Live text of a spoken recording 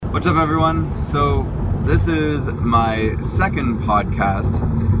What's up, everyone? So this is my second podcast,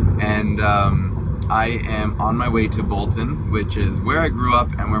 and I am on my way to Bolton, which is where I grew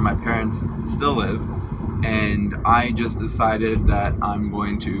up and where my parents still live. And I just decided that I'm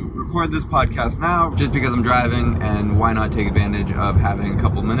going to record this podcast now just because I'm driving, and why not take advantage of having a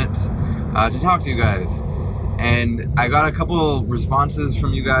couple minutes to talk to you guys. And I got a couple responses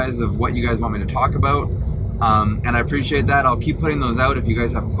from you guys of what you guys want me to talk about. And I appreciate that. I'll keep putting those out. If you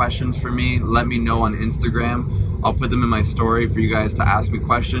guys have questions for me, let me know on Instagram. I'll put them in my story for you guys to ask me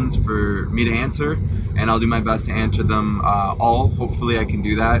questions for me to answer, and I'll do my best to answer them all. Hopefully I can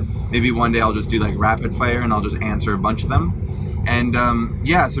do that. Maybe one day I'll just do like rapid fire and I'll just answer a bunch of them. And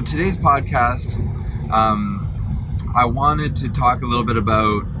so today's podcast, I wanted to talk a little bit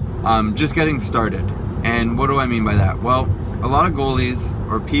about just getting started. And what do I mean by that? Well, a lot of goalies,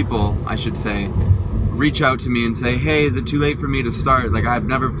 or people I should say, reach out to me and say, hey, is it too late for me to start? Like, I've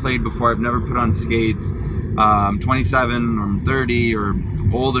never played before, I've never put on skates, I'm 27 or I'm 30 or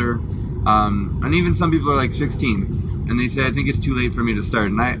older, and even some people are like 16, and they say, I think it's too late for me to start,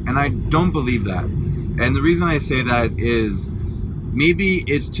 and I don't believe that. And the reason I say that is, maybe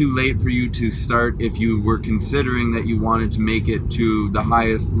it's too late for you to start if you were considering that you wanted to make it to the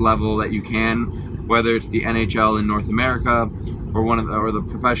highest level that you can, whether it's the NHL in North America or the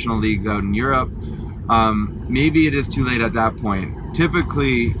professional leagues out in Europe. Maybe it is too late at that point.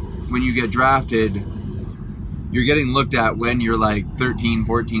 Typically, when you get drafted, you're getting looked at when you're like 13,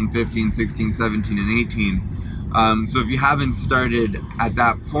 14, 15, 16, 17, and 18. So if you haven't started at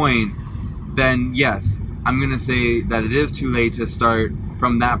that point, then yes, I'm going to say that it is too late to start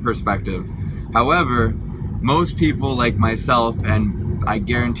from that perspective. However, most people like myself, and I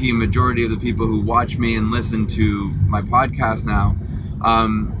guarantee a majority of the people who watch me and listen to my podcast now,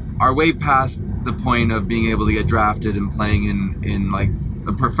 are way past the point of being able to get drafted and playing in like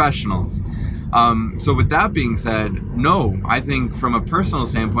the professionals. So with that being said, no, I think from a personal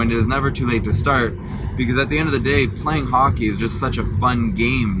standpoint, it is never too late to start, because at the end of the day, playing hockey is just such a fun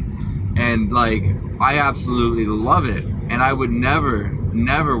game, and like, I absolutely love it, and I would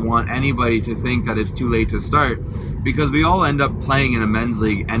never want anybody to think that it's too late to start, because we all end up playing in a men's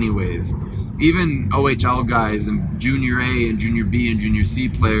league anyways. Even OHL guys and Junior A and Junior B and Junior C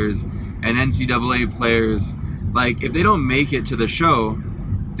players and NCAA players, like, if they don't make it to the show,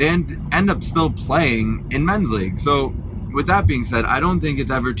 they end up still playing in men's league. So with that being said, I don't think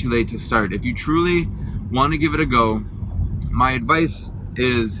it's ever too late to start. If you truly want to give it a go, my advice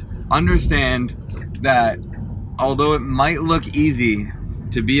is understand that although it might look easy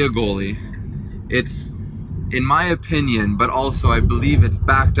to be a goalie, it's, in my opinion, but also I believe it's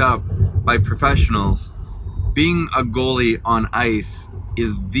backed up by professionals, being a goalie on ice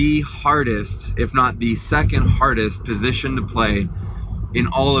is the hardest, if not the second hardest position to play in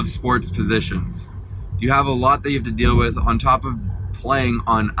all of sports positions. You have a lot that you have to deal with on top of playing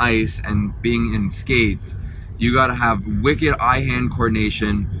on ice and being in skates. You gotta have wicked eye-hand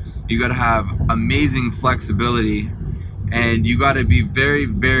coordination, you gotta have amazing flexibility, and you gotta be very,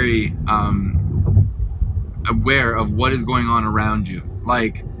 very aware of what is going on around you.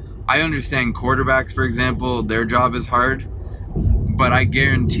 Like, I understand quarterbacks, for example, their job is hard, but I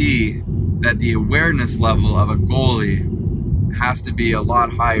guarantee that the awareness level of a goalie has to be a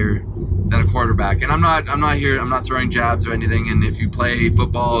lot higher than a quarterback. And I'm not throwing jabs or anything, and if you play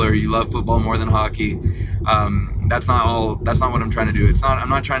football or you love football more than hockey, that's not what I'm trying to do. I'm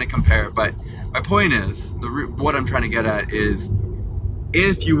not trying to compare, but my point is, what I'm trying to get at is,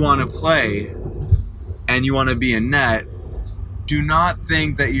 if you want to play and you want to be in net, do not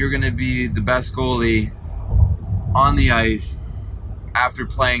think that you're going to be the best goalie on the ice after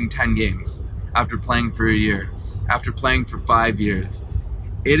playing 10 games, after playing for a year, after playing for 5 years.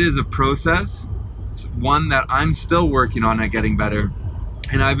 It is a process, it's one that I'm still working on at getting better,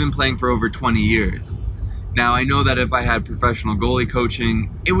 and I've been playing for over 20 years. Now, I know that if I had professional goalie coaching,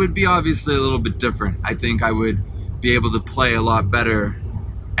 it would be obviously a little bit different. I think I would be able to play a lot better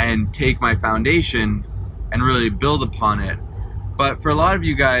and take my foundation and really build upon it. But for a lot of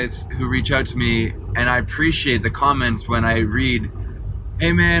you guys who reach out to me, and I appreciate the comments when I read,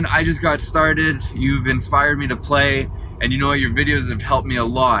 hey man, I just got started, you've inspired me to play, and you know what, your videos have helped me a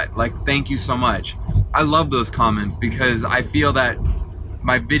lot. Like, thank you so much. I love those comments, because I feel that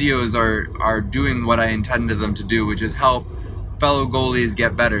my videos are doing what I intended them to do, which is help fellow goalies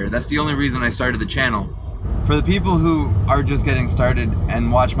get better. That's the only reason I started the channel. For the people who are just getting started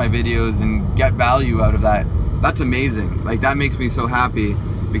and watch my videos and get value out of that, that's amazing. Like, that makes me so happy,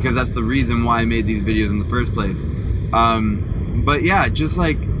 because that's the reason why I made these videos in the first place. But yeah, just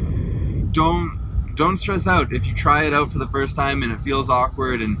like, don't don't stress out. If you try it out for the first time and it feels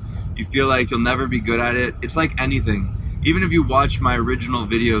awkward and you feel like you'll never be good at it, it's like anything. Even if you watch my original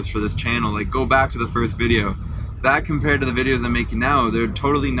videos for this channel, like go back to the first video, that compared to the videos I'm making now, they're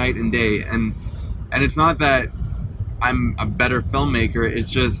totally night and day. And it's not that I'm a better filmmaker,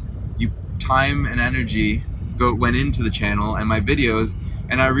 it's just time and energy went into the channel and my videos,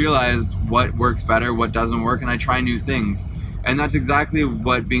 and I realized what works better, what doesn't work, and I try new things. And that's exactly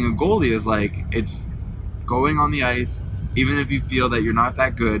what being a goalie is like. It's going on the ice, even if you feel that you're not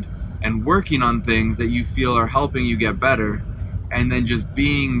that good, and working on things that you feel are helping you get better, and then just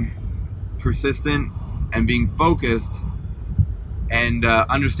being persistent and being focused and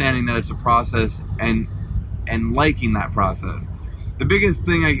understanding that it's a process and liking that process. The biggest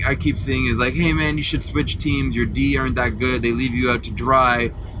thing I keep seeing is like, hey man, you should switch teams, your D aren't that good, they leave you out to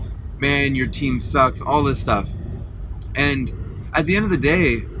dry, man, your team sucks, all this stuff. And at the end of the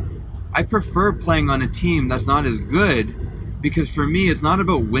day, I prefer playing on a team that's not as good, because for me, it's not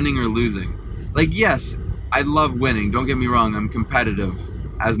about winning or losing. Like, yes, I love winning, don't get me wrong, I'm competitive,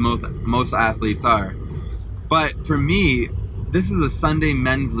 as most athletes are. But for me, this is a Sunday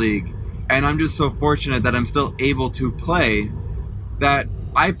men's league, and I'm just so fortunate that I'm still able to play, that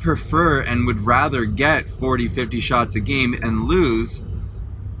I prefer and would rather get 40, 50 shots a game and lose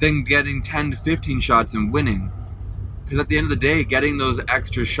than getting 10 to 15 shots and winning. Because at the end of the day, getting those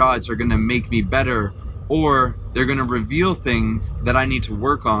extra shots are going to make me better, or they're going to reveal things that I need to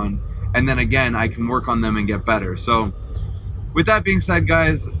work on, and then again, I can work on them and get better. So with that being said,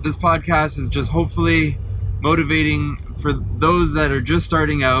 guys, this podcast is just hopefully motivating for those that are just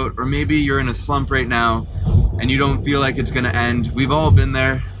starting out, or maybe you're in a slump right now and you don't feel like it's going to end. We've all been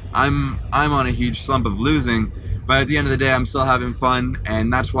there. I'm on a huge slump of losing, but at the end of the day, I'm still having fun,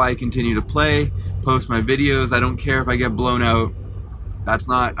 and that's why I continue to play, post my videos. I don't care if I get blown out.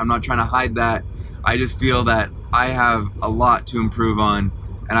 I'm not trying to hide that. I just feel that I have a lot to improve on,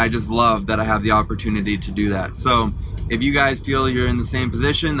 and I just love that I have the opportunity to do that. So if you guys feel you're in the same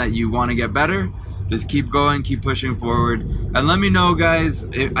position, that you want to get better, just keep going, keep pushing forward. And let me know, guys,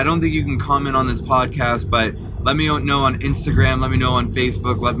 I don't think you can comment on this podcast, but let me know on Instagram, let me know on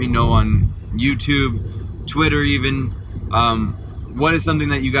Facebook, let me know on YouTube, Twitter even. What is something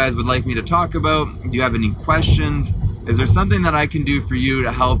that you guys would like me to talk about? Do you have any questions? Is there something that I can do for you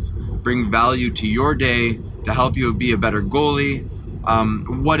to help bring value to your day, to help you be a better goalie?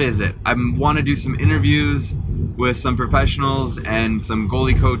 What is it? I want to do some interviews with some professionals and some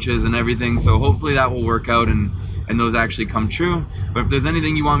goalie coaches and everything, so hopefully that will work out and those actually come true. But if there's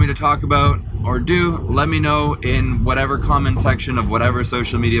anything you want me to talk about or do, let me know in whatever comment section of whatever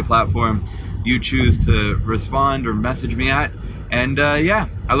social media platform you choose to respond or message me at. And yeah,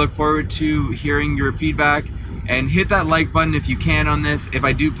 I look forward to hearing your feedback, and hit that like button if you can on this. If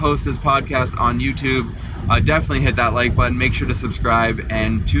I do post this podcast on YouTube, definitely hit that like button. Make sure to subscribe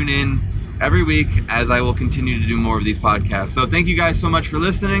and tune in every week, as I will continue to do more of these podcasts. So thank you guys so much for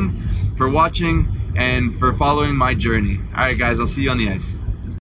listening, for watching, and for following my journey. All right, guys, I'll see you on the ice.